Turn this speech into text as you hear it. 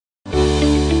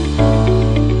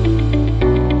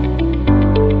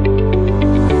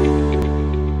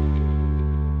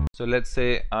So let's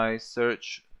say I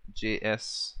search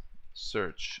JS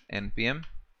search npm.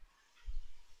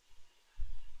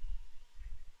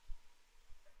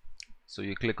 So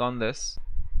you click on this.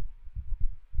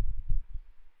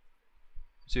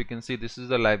 So you can see this is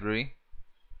the library,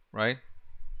 right?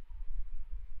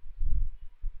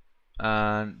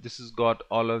 And this has got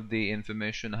all of the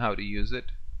information how to use it.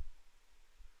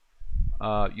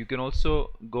 You can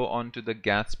also go on to the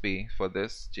Gatsby for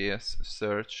this JS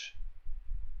search.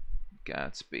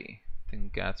 Gatsby, I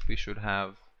think Gatsby should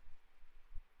have,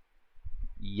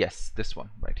 yes, this one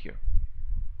right here.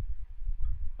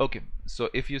 Okay, so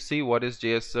if you see what is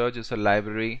JS search, is a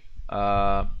library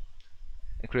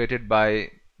created by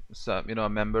a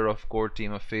member of core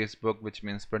team of Facebook, which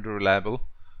means pretty reliable.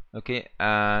 Okay,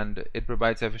 and it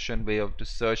provides efficient way to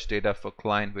search data for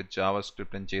client with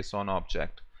JavaScript and JSON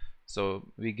object.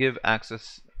 So we give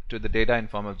access to the data in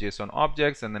form of JSON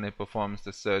objects, and then it performs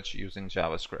the search using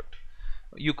JavaScript.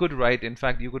 You could write, in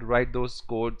fact, you could write those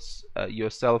codes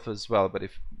yourself as well, but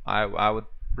if I would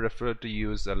prefer to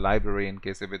use a library in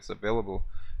case if it's available,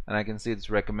 and I can see it's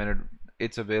recommended,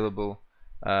 it's available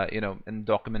in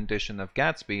documentation of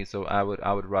Gatsby, so I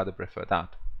would rather prefer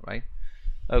that, right?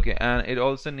 Okay, and it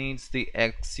also needs the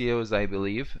Axios, I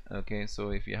believe. Okay, so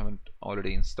if you haven't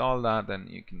already installed that, then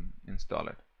you can install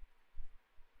it.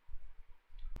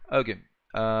 Okay,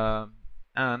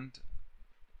 and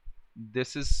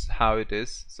this is how it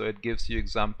is. So it gives you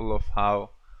example of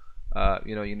how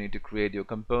you need to create your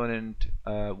component,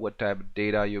 what type of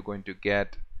data you're going to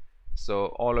get. So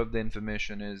all of the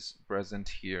information is present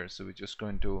here. So we're just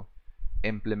going to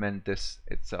implement this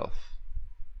itself.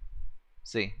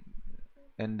 See,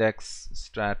 index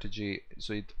strategy.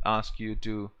 So it asks you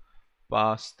to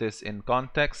pass this in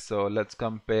context. So let's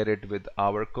compare it with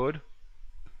our code.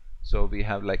 So we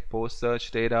have like post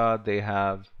search data, they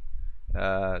have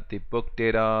the book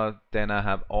data, then I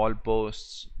have all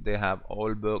posts, they have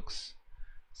all books.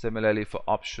 Similarly for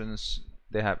options,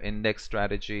 they have index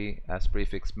strategy as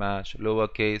prefix match,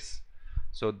 lowercase.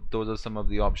 So those are some of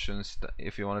the options.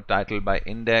 If you want to title by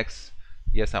index,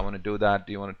 yes, I want to do that.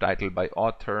 Do you want to title by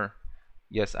author?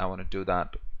 Yes, I want to do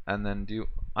that. And then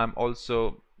I'm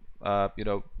also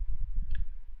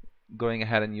going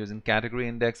ahead and using category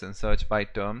index and search by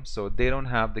term. So they don't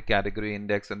have the category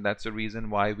index, and that's the reason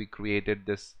why we created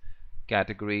this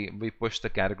category. We pushed the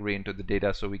category into the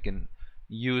data so we can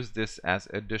use this as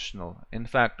additional. In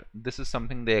fact, this is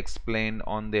something they explain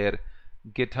on their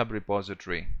GitHub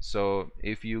repository. So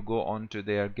if you go onto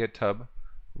their GitHub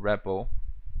repo,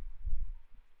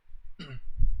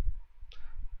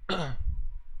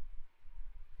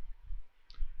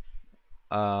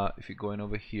 if you go in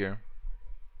over here,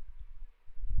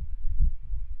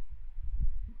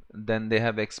 then they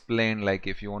have explained, like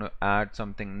if you want to add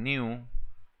something new,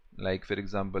 like for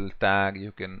example tag,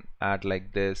 you can add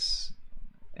like this.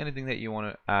 Anything that you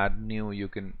want to add new, you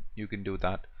can do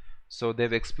that. So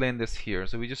they've explained this here,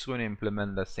 so we're just going to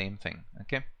implement the same thing.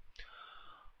 Okay,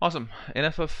 awesome.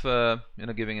 Enough of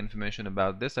giving information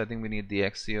about this. I think we need the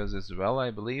Axios as well,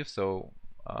 I believe. So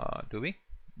do we?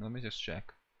 Let me just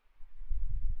check.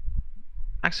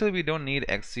 Actually, we don't need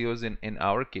Axios in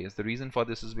our case. The reason for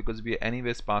this is because we are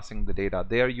anyways passing the data.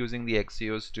 They are using the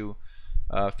Axios to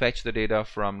fetch the data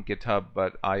from GitHub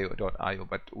but io.io,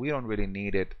 but we don't really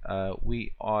need it.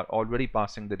 We are already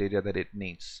passing the data that it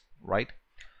needs, right?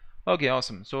 Okay,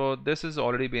 awesome. So this has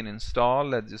already been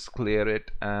installed. Let's just clear it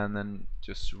and then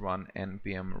just run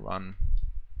npm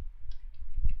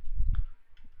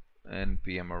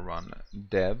run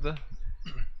dev.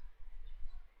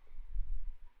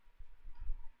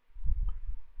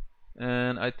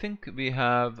 And I think we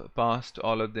have passed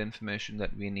all of the information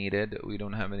that we needed. We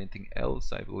don't have anything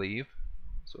else, I believe.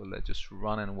 So let's just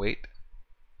run and wait.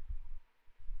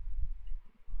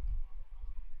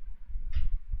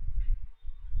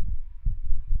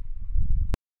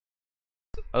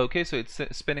 Okay, so it's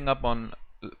spinning up on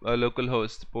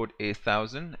localhost port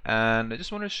 8000, and I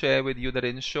just want to share with you that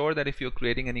ensure that if you're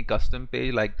creating any custom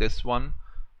page like this one,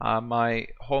 my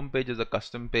home page is a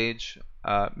custom page.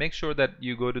 Make sure that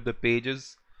you go to the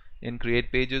pages in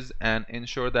createPages and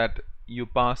ensure that you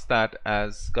pass that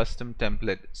as custom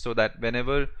template, so that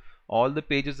whenever all the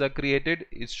pages are created,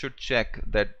 it should check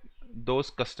that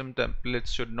those custom templates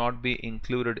should not be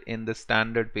included in the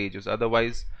standard pages.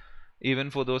 Otherwise, even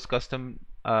for those custom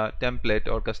template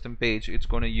or custom page, it's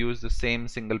going to use the same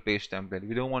single page template.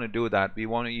 We don't want to do that. We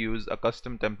want to use a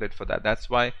custom template for that. That's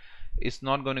why it's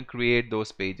not going to create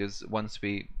those pages once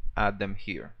we add them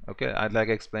here. Okay, I'd like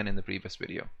to explain in the previous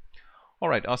video.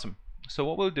 Alright, awesome. So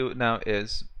what we'll do now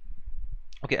is,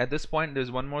 okay, at this point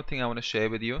there's one more thing I want to share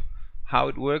with you. How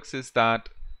it works is that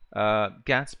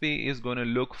Gatsby is going to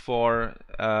look for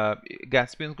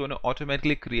Gatsby is going to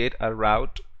automatically create a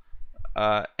route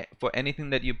for anything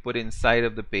that you put inside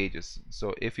of the pages.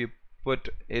 So if you put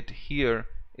it here,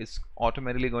 it's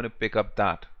automatically going to pick up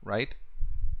that, right?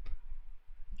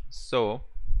 So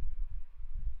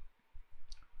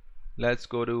let's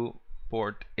go to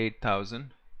port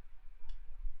 8000.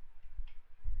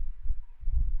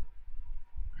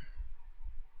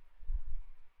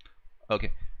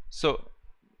 Okay, so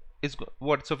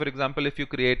so for example, if you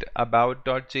create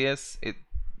about.js,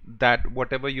 that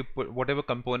whatever you put, whatever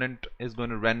component is going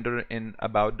to render in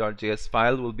about.js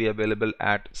file will be available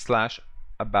at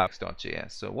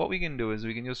 /about.js. So what we can do is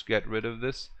we can just get rid of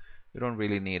this. We don't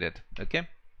really need it. Okay,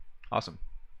 awesome.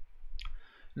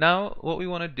 Now what we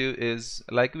want to do is,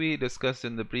 like we discussed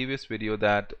in the previous video,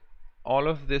 that all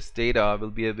of this data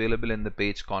will be available in the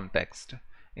page context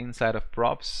inside of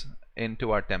props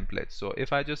into our template. So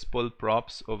if I just pull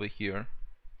props over here,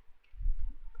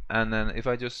 and then if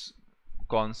I just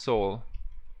console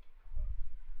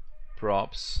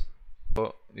props,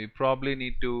 so we probably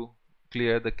need to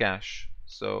clear the cache.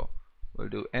 So we'll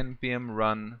do npm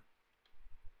run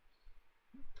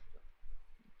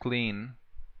clean.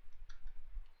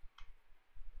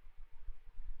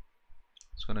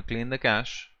 It's going to clean the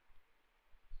cache,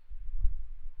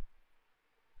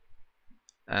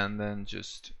 and then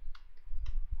just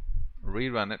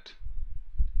rerun it.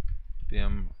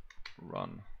 npm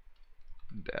run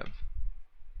dev.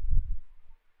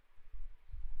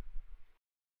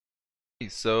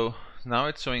 So now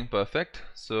it's showing perfect.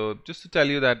 So just to tell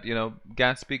you that, you know,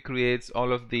 Gatsby creates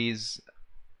all of these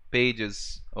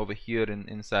pages over here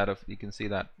inside of, you can see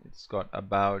that it's got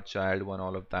about, child one,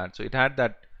 all of that. So it had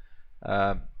that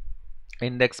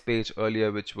index page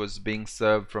earlier which was being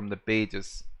served from the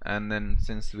pages, and then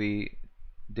since we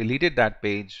deleted that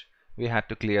page, we had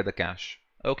to clear the cache.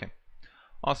 Okay,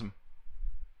 awesome.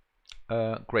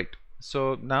 Great.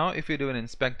 So now if you do an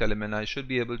inspect element, I should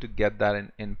be able to get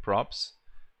that in props.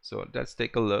 So let's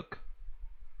take a look.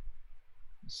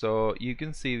 So you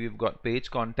can see we've got page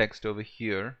context over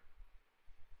here,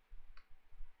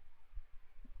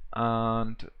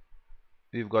 and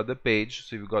we've got the page.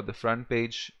 So we've got the front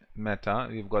page meta,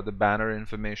 we've got the banner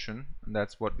information, and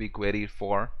that's what we queried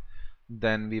for.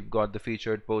 Then we've got the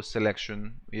featured post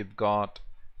selection, we've got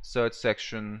search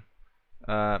section.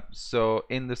 So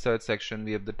in the search section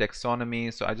we have the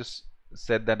taxonomy. So I just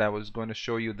said that I was going to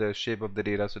show you the shape of the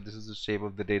data. So this is the shape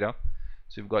of the data.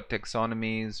 So we've got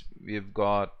taxonomies, we've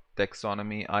got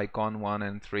taxonomy icon 1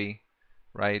 and 3,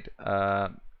 right?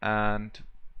 And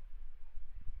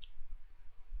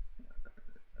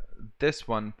this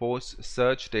one, post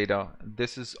search data,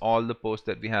 this is all the posts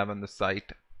that we have on the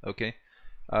site. Okay,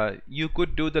 you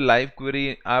could do the live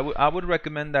query. I would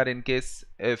recommend that in case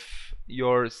if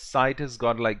your site has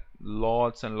got like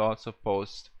lots and lots of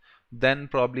posts, then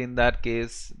probably in that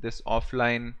case this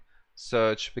offline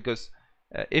search, because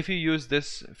if you use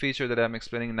this feature that I'm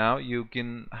explaining now, you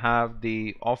can have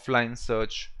the offline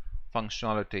search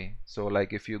functionality. So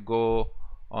like if you go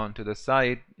onto the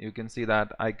site, you can see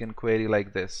that I can query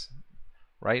like this,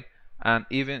 right? And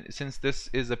even since this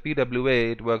is a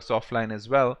PWA, it works offline as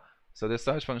well. So the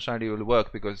search functionality will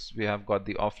work because we have got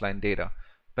the offline data.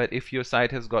 But if your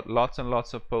site has got lots and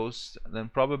lots of posts, then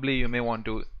probably you may want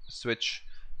to switch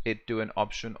it to an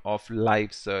option of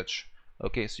live search.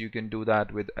 Okay, so you can do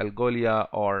that with Algolia,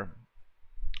 or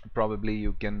probably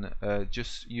you can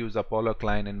just use Apollo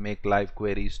client and make live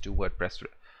queries to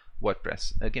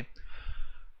WordPress. Okay,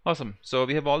 awesome. So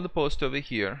we have all the posts over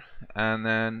here, and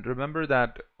then remember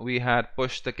that we had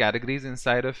pushed the categories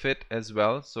inside of it as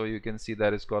well. So you can see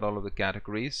that it's got all of the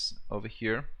categories over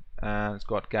here, and it's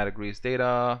got categories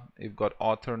data, you've got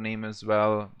author name as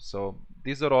well. So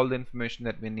these are all the information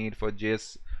that we need for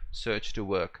JS search to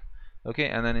work. Okay,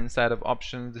 and then inside of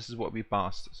options, this is what we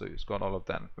passed. So it's got all of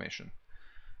that information.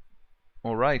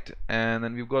 Alright, and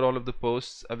then we've got all of the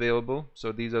posts available.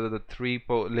 So these are the three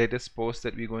latest posts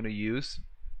that we're going to use.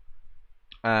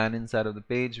 And inside of the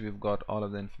page, we've got all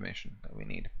of the information that we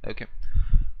need. Okay,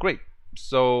 great.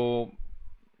 So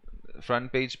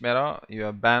front page meta, you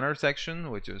have banner section,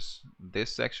 which is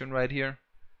this section right here.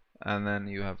 And then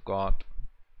you have got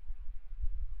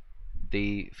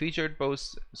the featured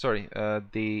posts,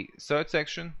 the search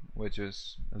section, which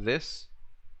is this,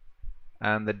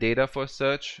 and the data for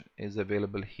search is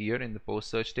available here in the post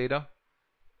search data.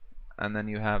 And then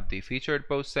you have the featured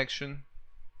post section,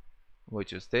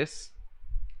 which is this,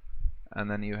 and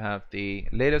then you have the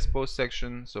latest post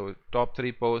section. So top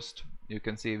 3 posts, you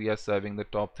can see we are serving the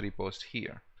top 3 posts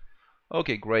here.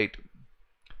 Okay, great.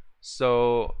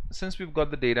 So since we've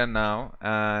got the data now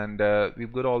and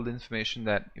we've got all the information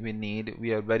that we need,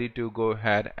 we are ready to go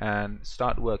ahead and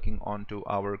start working onto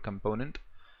our component.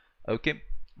 Okay,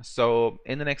 so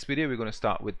in the next video we're going to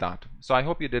start with that. So I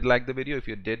hope you did like the video. If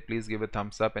you did, please give a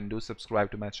thumbs up and do subscribe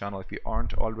to my channel if you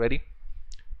aren't already.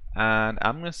 And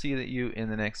I'm going to see you in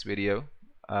the next video.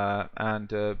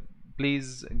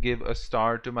 Please give a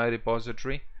star to my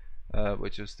repository,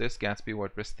 which is this Gatsby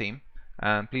WordPress theme.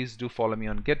 And please do follow me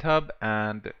on GitHub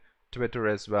and Twitter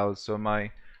as well. So my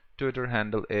Twitter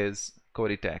handle is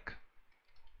Codeytek.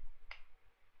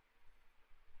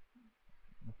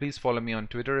 Please follow me on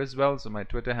Twitter as well. So my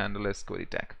Twitter handle is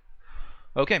Codeytek.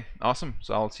 Okay, awesome.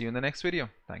 So I'll see you in the next video.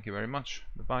 Thank you very much.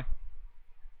 Bye-bye.